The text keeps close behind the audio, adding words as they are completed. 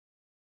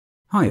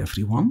Hi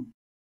everyone!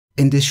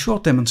 In this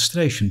short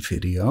demonstration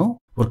video,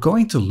 we're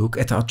going to look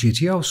at our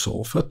GTO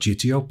solver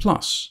GTO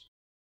Plus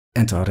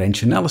and our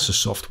range analysis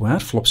software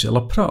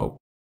FlopzillaPro.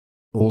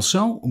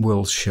 Also,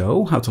 we'll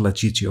show how to let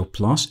GTO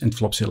Plus and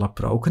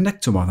FlopzillaPro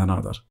connect to one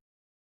another.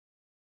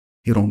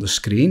 Here on the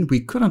screen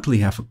we currently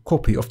have a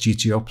copy of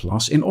GTO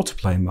Plus in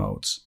autoplay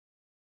mode.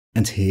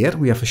 And here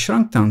we have a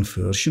shrunk down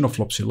version of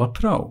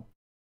FlopzillaPro.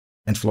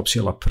 And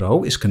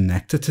FlopzillaPro is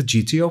connected to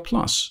GTO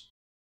Plus.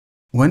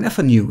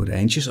 Whenever new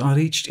ranges are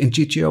reached in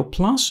GTO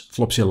Plus,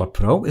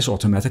 FlopzillaPro is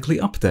automatically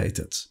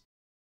updated.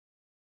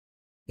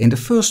 In the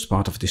first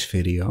part of this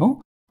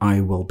video, I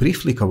will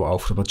briefly go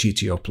over what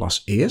GTO Plus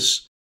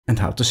is and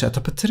how to set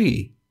up a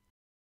tree.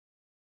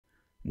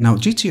 Now,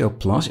 GTO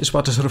Plus is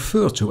what is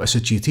referred to as a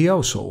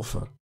GTO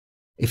solver.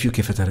 If you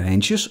give it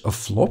ranges, a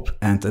flop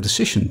and a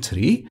decision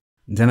tree,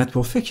 then it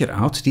will figure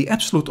out the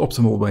absolute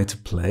optimal way to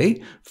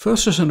play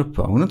versus an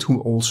opponent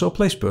who also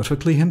plays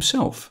perfectly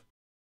himself.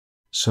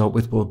 So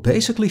it will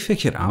basically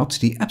figure out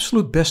the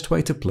absolute best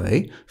way to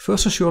play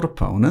versus your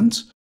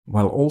opponent,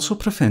 while also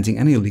preventing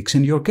any leaks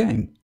in your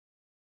game.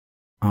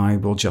 I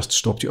will just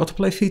stop the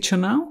autoplay feature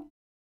now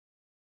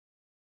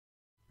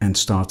and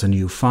start a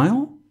new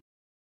file.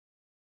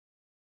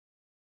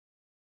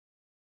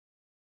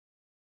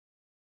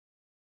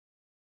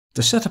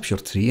 To set up your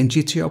tree in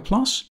GTO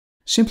Plus,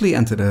 simply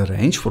enter a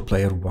range for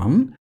player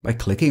 1 by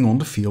clicking on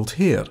the field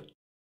here.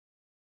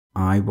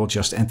 I will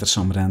just enter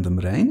some random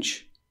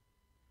range.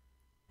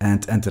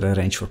 And enter a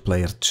range for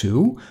player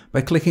 2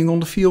 by clicking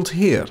on the field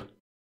here.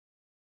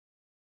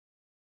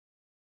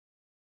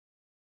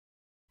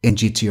 In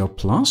GTO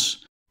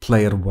Plus,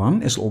 player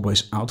 1 is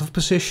always out of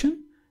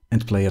position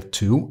and player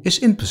 2 is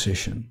in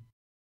position.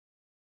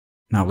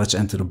 Now let's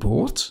enter the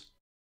board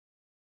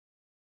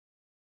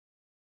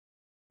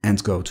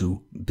and go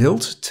to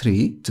Build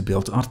Tree to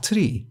build our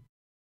tree.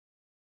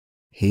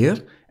 Here,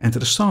 enter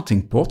the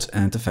starting pot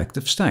and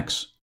effective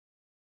stacks.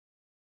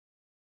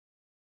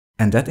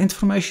 And that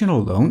information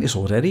alone is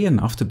already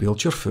enough to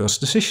build your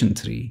first decision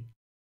tree.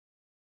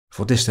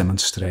 For this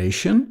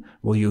demonstration,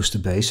 we'll use the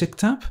Basic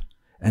tab,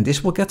 and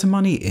this will get the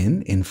money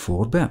in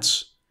 4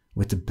 bets,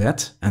 with the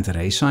bet and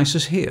raise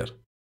sizes here.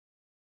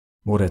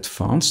 More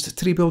advanced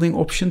tree building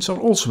options are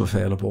also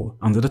available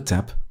under the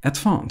tab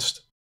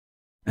Advanced.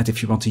 And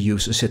if you want to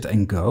use a sit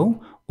and go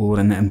or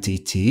an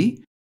MTT,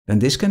 then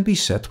this can be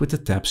set with the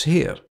tabs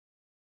here.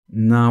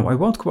 Now, I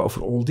won't go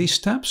over all these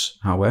tabs,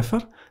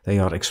 however, they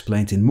are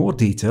explained in more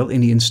detail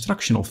in the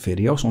instructional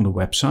videos on the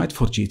website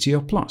for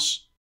GTO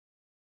Plus.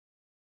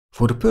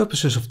 For the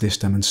purposes of this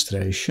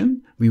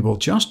demonstration, we will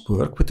just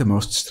work with the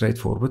most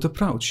straightforward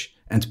approach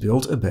and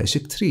build a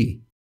basic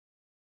tree.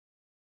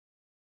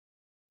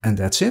 And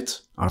that's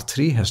it, our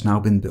tree has now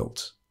been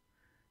built.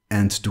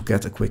 And to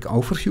get a quick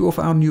overview of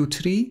our new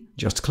tree,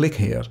 just click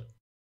here.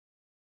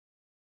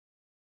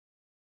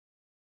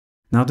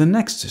 Now the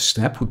next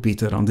step would be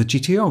to run the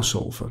GTO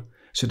solver,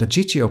 so that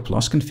GTO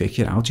Plus can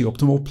figure out the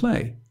optimal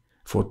play.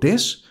 For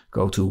this,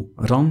 go to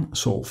Run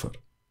Solver.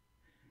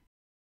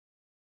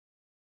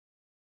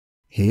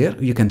 Here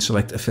you can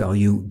select a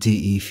value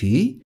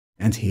DEV,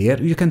 and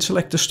here you can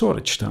select the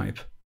storage type.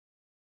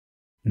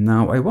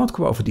 Now I won't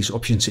go over these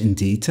options in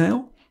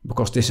detail,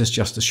 because this is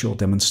just a short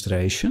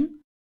demonstration.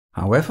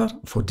 However,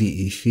 for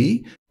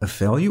DEV, a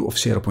value of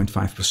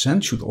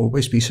 0.5% should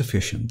always be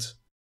sufficient.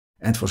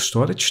 And for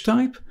storage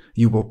type,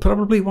 you will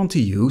probably want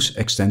to use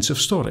extensive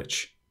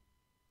storage.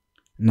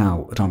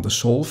 Now run the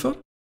solver,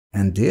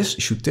 and this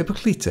should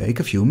typically take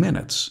a few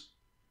minutes.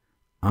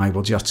 I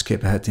will just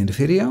skip ahead in the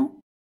video.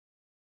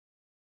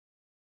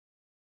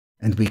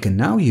 And we can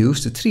now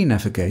use the tree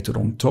navigator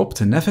on top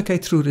to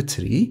navigate through the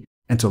tree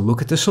and to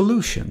look at the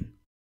solution.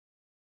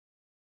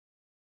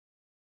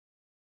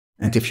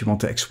 And if you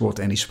want to export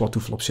any spot to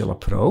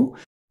FlopzillaPro,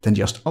 then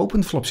just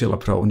open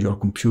FlopzillaPro on your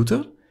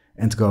computer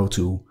and go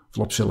to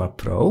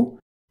FlopzillaPro,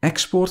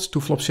 Export to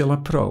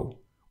FlopzillaPro,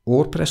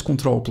 or press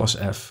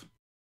Ctrl+F.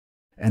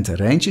 And the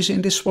ranges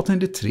in this spot in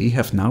the tree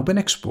have now been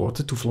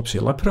exported to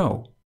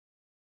FlopzillaPro.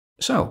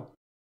 So,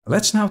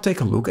 let's now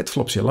take a look at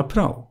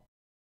FlopzillaPro.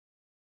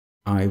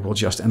 I will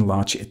just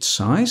enlarge its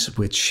size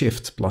with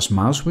Shift plus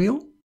mouse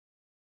wheel.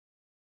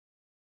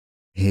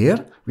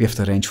 Here we have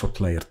the range for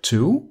player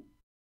 2.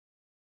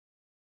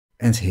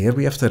 And here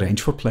we have the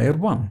range for player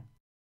 1.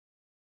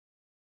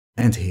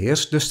 And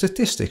here's the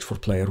statistics for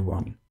player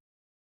 1.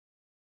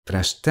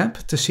 Press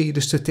Tab to see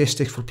the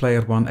statistics for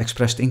player 1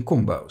 expressed in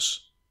combos.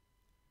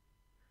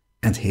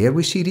 And here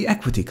we see the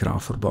equity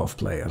graph for both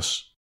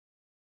players.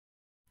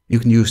 You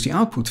can use the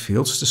output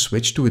fields to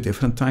switch to a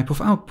different type of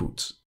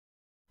output.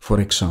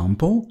 For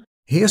example,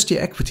 here's the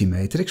equity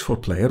matrix for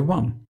player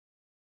 1.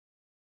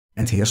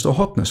 And here's the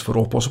hotness for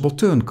all possible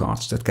turn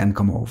cards that can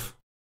come off.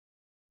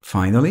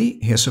 Finally,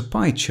 here's a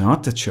pie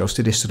chart that shows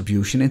the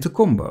distribution into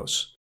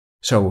combos.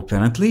 So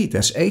apparently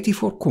there's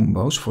 84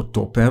 combos for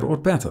top pair or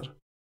better.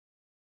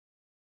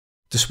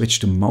 To switch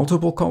to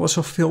multiple colors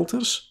of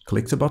filters,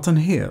 click the button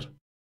here.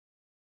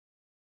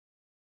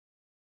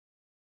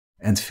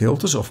 And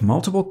filters of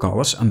multiple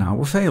colors are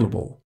now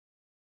available.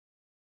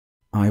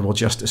 I will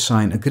just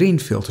assign a green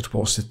filter to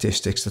all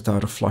statistics that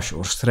are a flush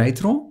or straight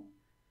draw,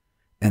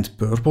 and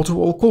purple to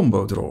all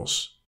combo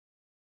draws.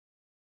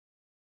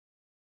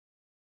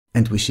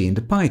 And we see in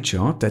the pie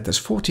chart that there's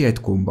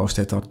 48 combos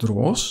that are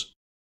draws,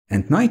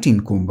 and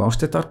 19 combos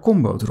that are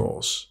combo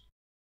draws.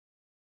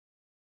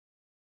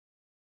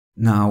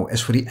 Now,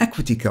 as for the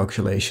equity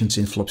calculations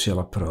in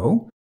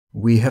FlopzillaPro,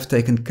 we have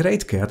taken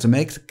great care to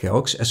make the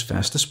calcs as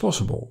fast as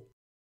possible.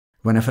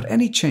 Whenever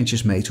any change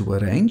is made to a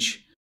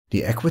range,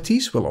 the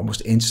equities will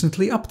almost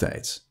instantly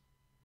update.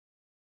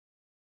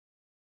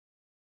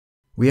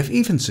 We have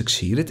even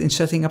succeeded in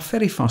setting up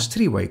very fast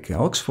three-way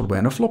calcs for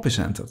when a flop is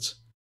entered.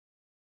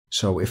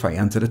 So if I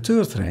enter the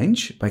third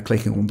range by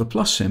clicking on the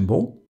plus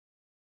symbol,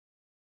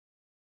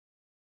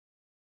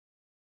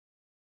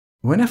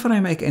 whenever I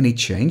make any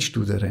change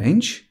to the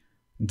range,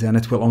 then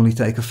it will only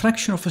take a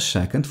fraction of a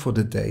second for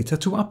the data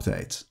to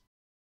update.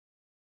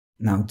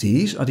 Now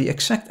these are the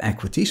exact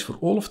equities for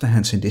all of the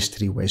hands in this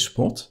three-way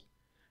spot.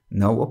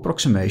 No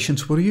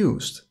approximations were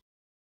used.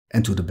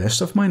 And to the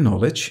best of my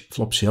knowledge,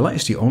 Flopzilla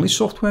is the only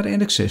software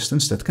in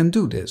existence that can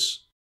do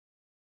this.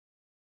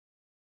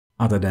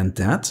 Other than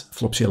that,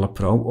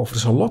 FlopzillaPro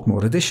offers a lot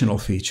more additional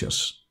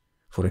features.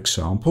 For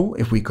example,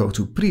 if we go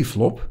to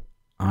preflop,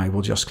 I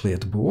will just clear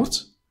the board.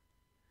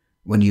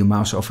 When you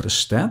mouse over a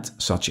stat,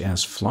 such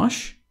as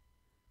flush,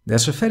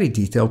 there's a very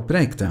detailed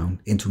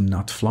breakdown into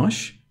nut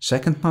flush,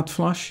 second nut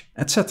flush,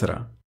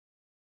 etc.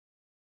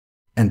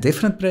 And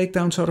different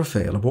breakdowns are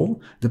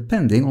available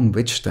depending on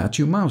which stat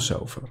you mouse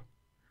over.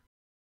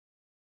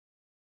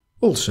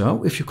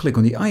 Also, if you click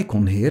on the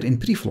icon here in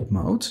preflop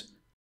mode,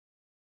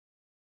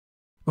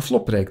 a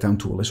flop breakdown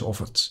tool is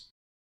offered.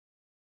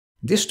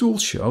 This tool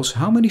shows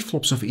how many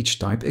flops of each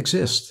type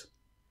exist.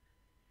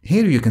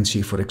 Here you can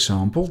see, for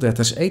example, that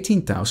there's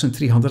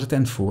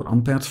 18,304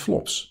 unpaired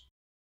flops,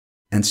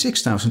 and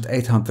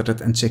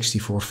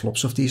 6,864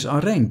 flops of these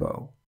are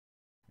rainbow,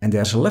 and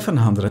there's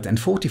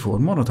 1,144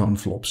 monotone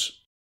flops.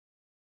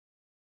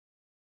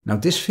 Now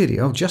this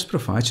video just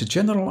provides a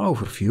general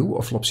overview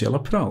of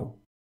FlopzillaPro.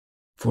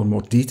 For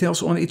more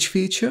details on each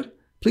feature,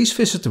 please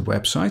visit the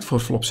website for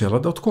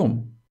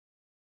flopzilla.com.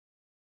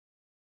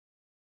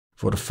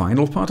 For the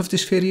final part of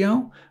this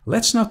video,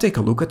 let's now take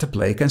a look at the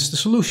Play Against the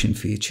Solution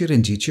feature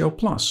in GTO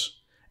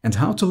Plus and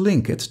how to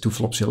link it to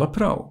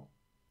FlopzillaPro.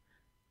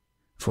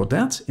 For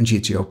that, in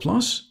GTO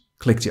Plus,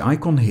 click the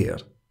icon here.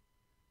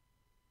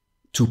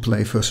 To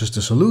play versus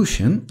the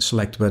solution,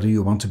 select whether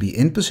you want to be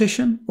in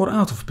position or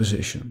out of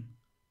position.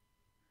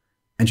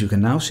 And you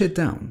can now sit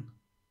down.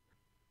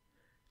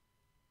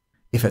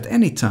 If at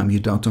any time you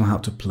don't know how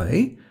to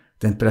play,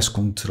 then press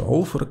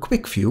Ctrl for a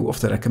quick view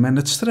of the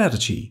recommended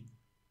strategy.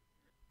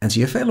 And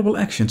the available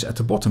actions at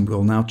the bottom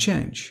will now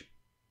change.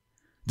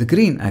 The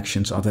green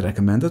actions are the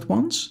recommended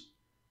ones.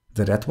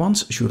 The red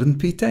ones shouldn't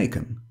be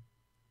taken.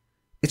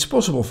 It's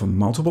possible for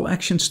multiple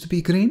actions to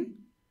be green.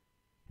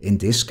 In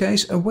this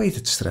case, a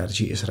weighted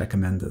strategy is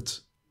recommended.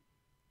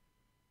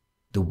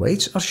 The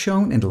weights are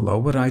shown in the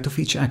lower right of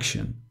each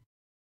action.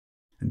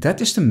 That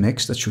is the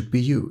mix that should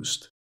be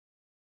used.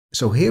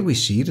 So here we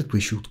see that we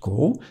should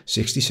call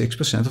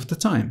 66% of the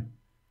time,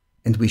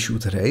 and we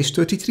should raise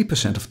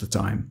 33% of the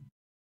time.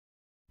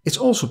 It's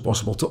also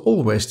possible to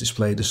always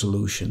display the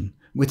solution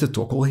with the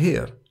toggle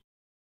here.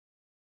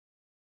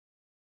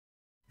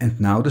 And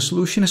now the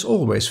solution is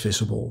always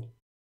visible.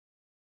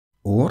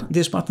 Or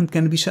this button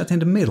can be set in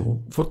the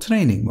middle for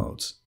training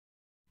mode.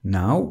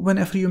 Now,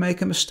 whenever you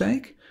make a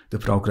mistake, the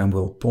program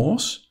will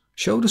pause,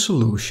 show the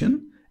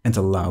solution, and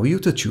allow you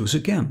to choose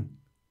again.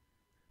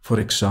 For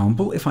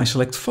example, if I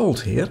select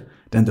fold here,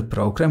 then the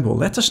program will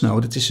let us know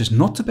that this is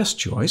not the best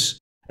choice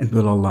and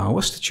will allow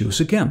us to choose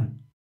again.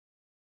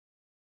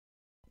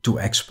 To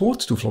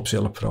export to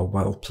FlopzillaPro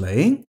while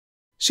playing,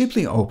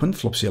 simply open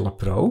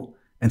FlopzillaPro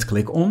and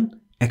click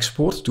on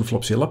Export to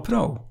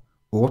FlopzillaPro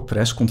or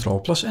press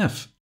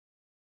Ctrl+F.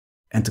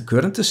 And the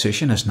current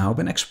decision has now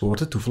been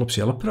exported to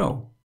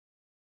FlopzillaPro.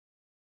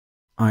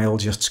 I'll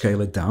just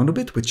scale it down a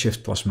bit with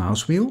Shift plus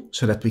mouse wheel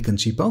so that we can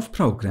see both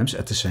programs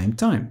at the same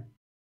time.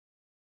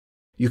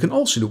 You can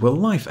also do a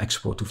live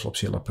export to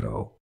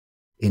FlopzillaPro.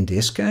 In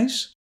this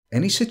case,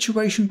 any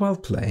situation while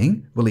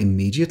playing will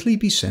immediately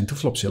be sent to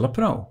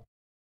FlopzillaPro.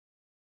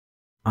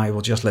 I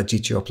will just let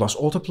GTO Plus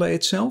autoplay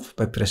itself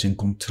by pressing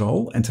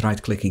Ctrl and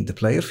right-clicking the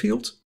player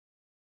field.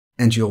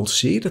 And you'll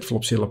see that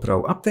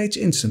FlopzillaPro updates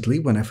instantly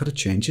whenever a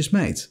change is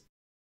made.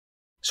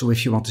 So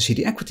if you want to see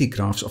the equity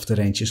graphs of the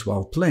ranges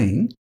while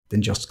playing,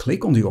 then just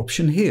click on the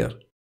option here.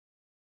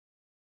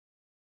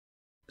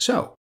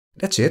 So,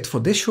 that's it for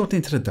this short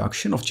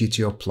introduction of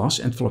GTO Plus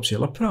and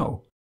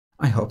FlopzillaPro.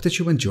 I hope that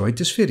you enjoyed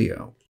this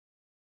video.